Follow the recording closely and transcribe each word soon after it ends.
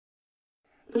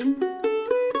Tried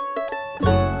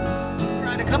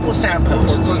a couple of sound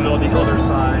posts. Put it on the other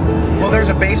side. Well, there's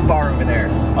a bass bar over there.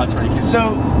 That's right. You can.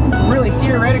 So, really,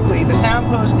 theoretically, the sound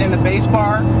post and the bass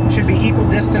bar should be equal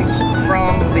distance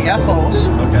from the F holes.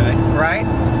 Okay. Right?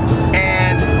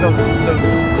 And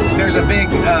there's a big,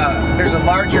 there's a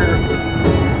larger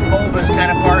bulbous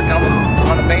kind of part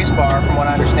on the bass bar, from what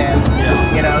I understand.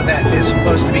 Yeah. You know, that is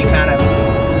supposed to be kind of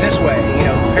this way, you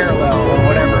know, parallel or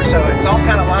whatever. So it's all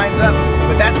kind of lines up,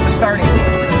 but that's the starting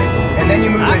point. And then you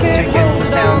move it to get the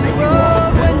sound that you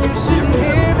want.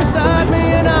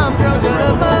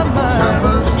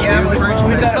 Yeah,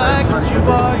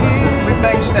 we've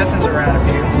banged Stefan's around a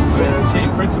few.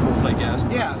 Same principles, I guess.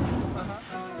 Yeah.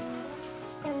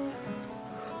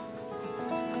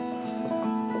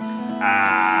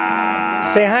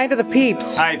 Say hi to the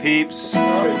peeps. Hi, peeps.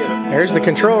 There's the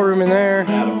control room in there.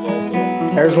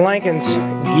 There's Lincoln's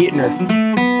getting her.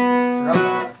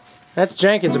 That's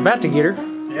Jenkins about to get her.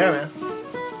 Yeah, man.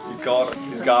 He's got her.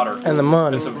 He's got her. And the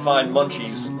mun. There's some fine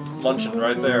munchies munching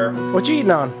right there. What you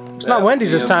eating on? It's not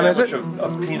Wendy's this time, is it?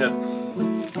 Of peanut.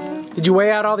 Did you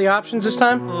weigh out all the options this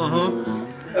time?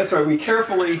 Mm-hmm. That's right. We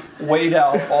carefully weighed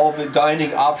out all the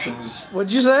dining options.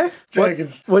 What'd you say?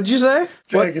 Jenkins. What'd you say?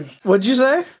 Jenkins. What'd you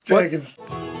say? Jenkins.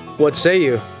 What say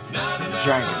you?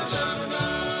 Jenkins.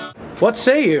 What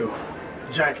say you?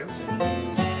 Jenkins.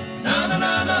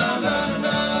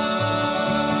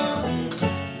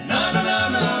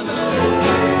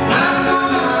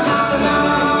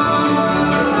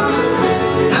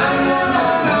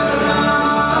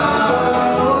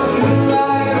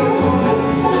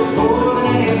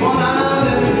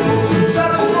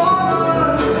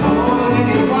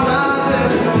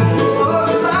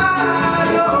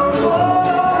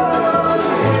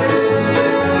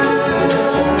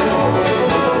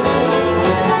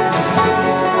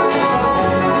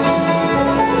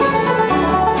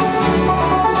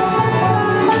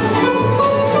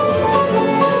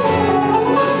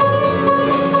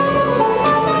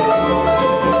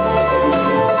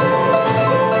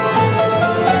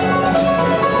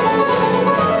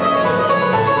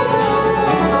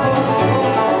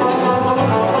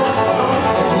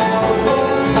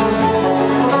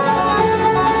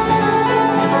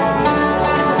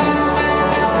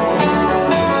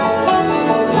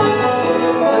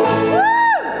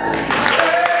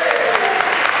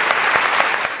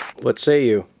 What say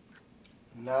you?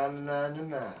 Na na na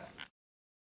na.